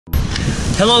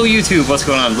Hello YouTube, what's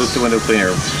going on? Luke the window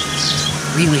cleaner.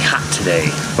 Really hot today,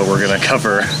 but we're gonna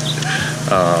cover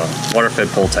water-fed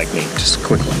pole technique, just a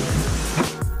quick one.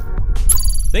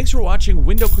 Thanks for watching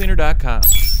windowcleaner.com.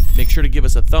 Make sure to give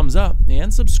us a thumbs up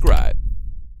and subscribe.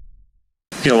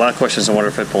 You know, a lot of questions on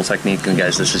water-fed pole technique, and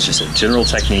guys, this is just a general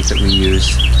technique that we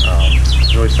use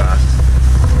really fast.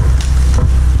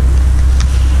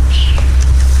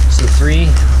 So the three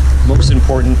most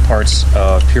important parts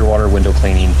of pure water window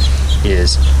cleaning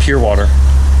is pure water.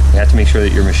 You have to make sure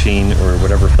that your machine or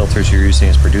whatever filters you're using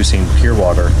is producing pure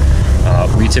water.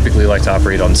 We typically like to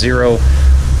operate on 0.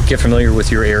 Get familiar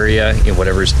with your area and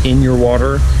whatever's in your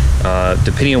water.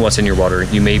 Depending on what's in your water,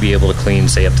 you may be able to clean,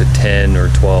 say, up to 10 or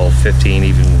 12, 15,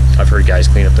 even I've heard guys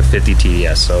clean up to 50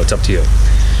 TDS, so it's up to you.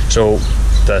 So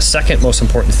the second most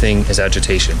important thing is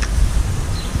agitation.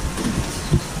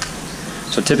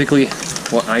 So typically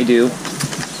what I do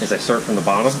is I start from the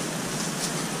bottom.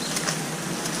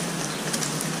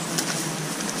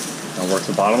 I'll work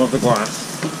the bottom of the glass.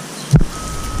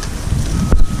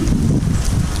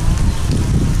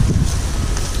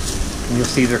 And you'll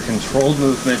see they're controlled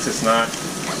movements. It's not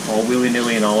all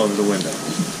willy-nilly and all over the window.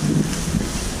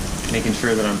 Making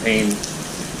sure that I'm paying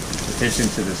attention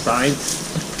to the sides.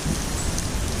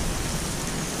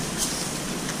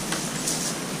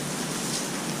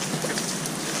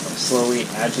 I'm slowly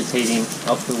agitating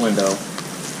up the window.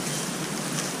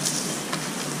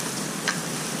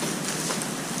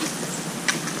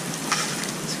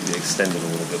 Let's extend it a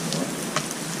little bit more.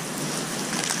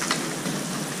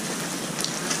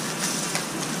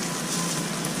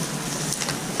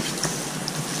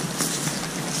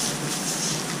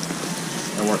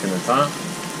 I'm working the top.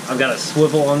 I've got a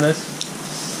swivel on this,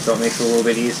 so it makes it a little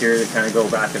bit easier to kind of go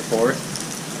back and forth.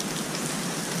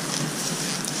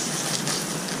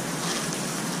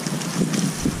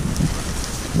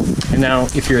 And now,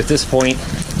 if you're at this point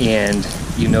and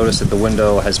you notice that the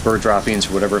window has bird droppings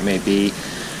or whatever it may be,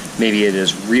 maybe it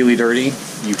is really dirty,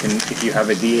 you can, if you have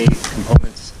a D8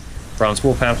 components brown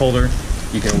spool pad holder,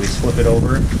 you can always flip it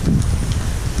over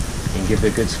and give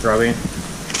it a good scrubbing.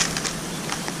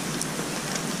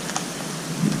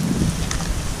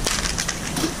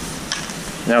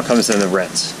 Now comes in the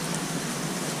rinse.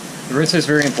 The rinse is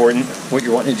very important. What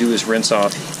you're wanting to do is rinse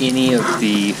off any of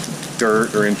the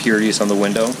dirt or impurities on the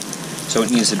window. So it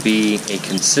needs to be a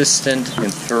consistent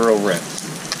and thorough rinse.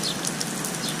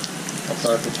 I'll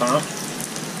start at the top.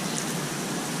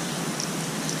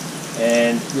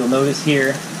 And you'll notice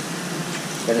here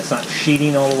that it's not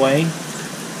sheeting all the way.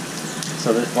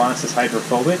 So this glass is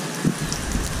hydrophobic.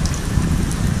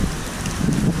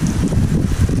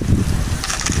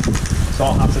 So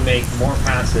I'll have to make more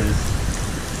passes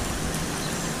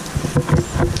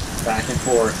back and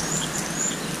forth.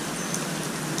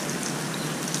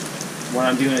 What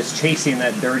I'm doing is chasing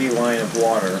that dirty line of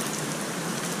water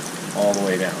all the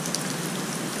way down.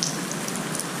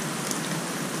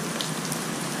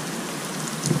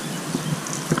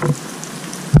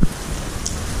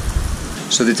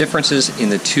 So the differences in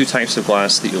the two types of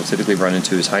glass that you'll typically run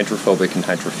into is hydrophobic and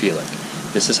hydrophilic.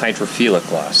 This is hydrophilic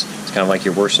glass. It's kind of like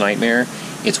your worst nightmare.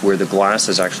 It's where the glass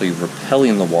is actually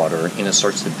repelling the water and it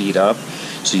starts to beat up,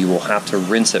 so you will have to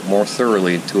rinse it more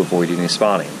thoroughly to avoid any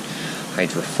spotting.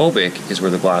 Hydrophobic is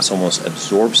where the glass almost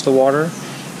absorbs the water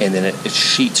and then it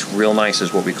sheets real nice,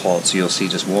 is what we call it. So you'll see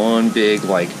just one big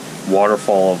like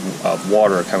waterfall of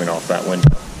water coming off that window.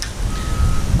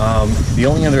 The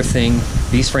only other thing,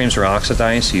 these frames are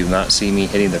oxidized, so you'll not see me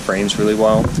hitting the frames really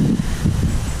well.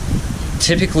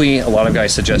 Typically, a lot of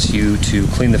guys suggest you to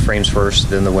clean the frames first,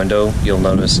 then the window. You'll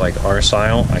notice, like our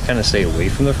style, I kind of stay away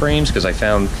from the frames because I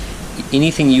found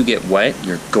anything you get wet,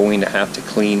 you're going to have to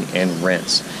clean and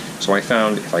rinse. So I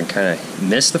found if I kind of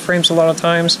miss the frames a lot of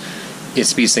times, it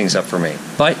speeds things up for me.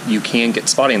 But you can get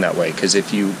spotting that way, because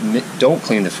if you don't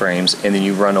clean the frames and then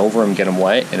you run over them, get them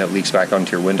wet, and it leaks back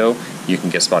onto your window, you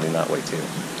can get spotting that way too.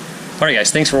 Alright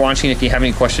guys, thanks for watching. If you have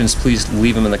any questions, please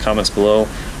leave them in the comments below.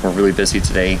 We're really busy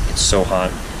today. It's so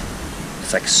hot.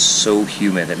 It's like so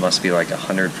humid. It must be like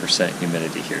 100%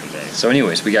 humidity here today. So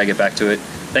anyways, we gotta get back to it.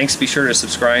 Thanks. Be sure to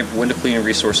subscribe. Window cleaning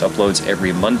resource uploads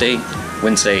every Monday,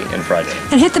 Wednesday, and Friday.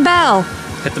 And hit the bell.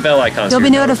 Hit the bell icon. You'll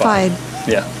be notified.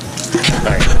 Yeah.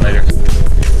 Alright, later.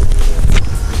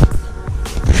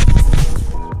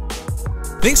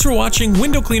 Thanks for watching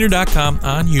windowcleaner.com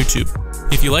on YouTube.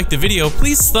 If you liked the video,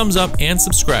 please thumbs up and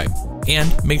subscribe.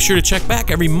 And make sure to check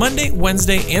back every Monday,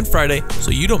 Wednesday, and Friday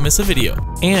so you don't miss a video.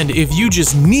 And if you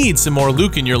just need some more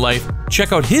Luke in your life,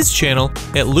 check out his channel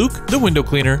at Luke the Window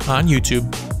Cleaner on YouTube.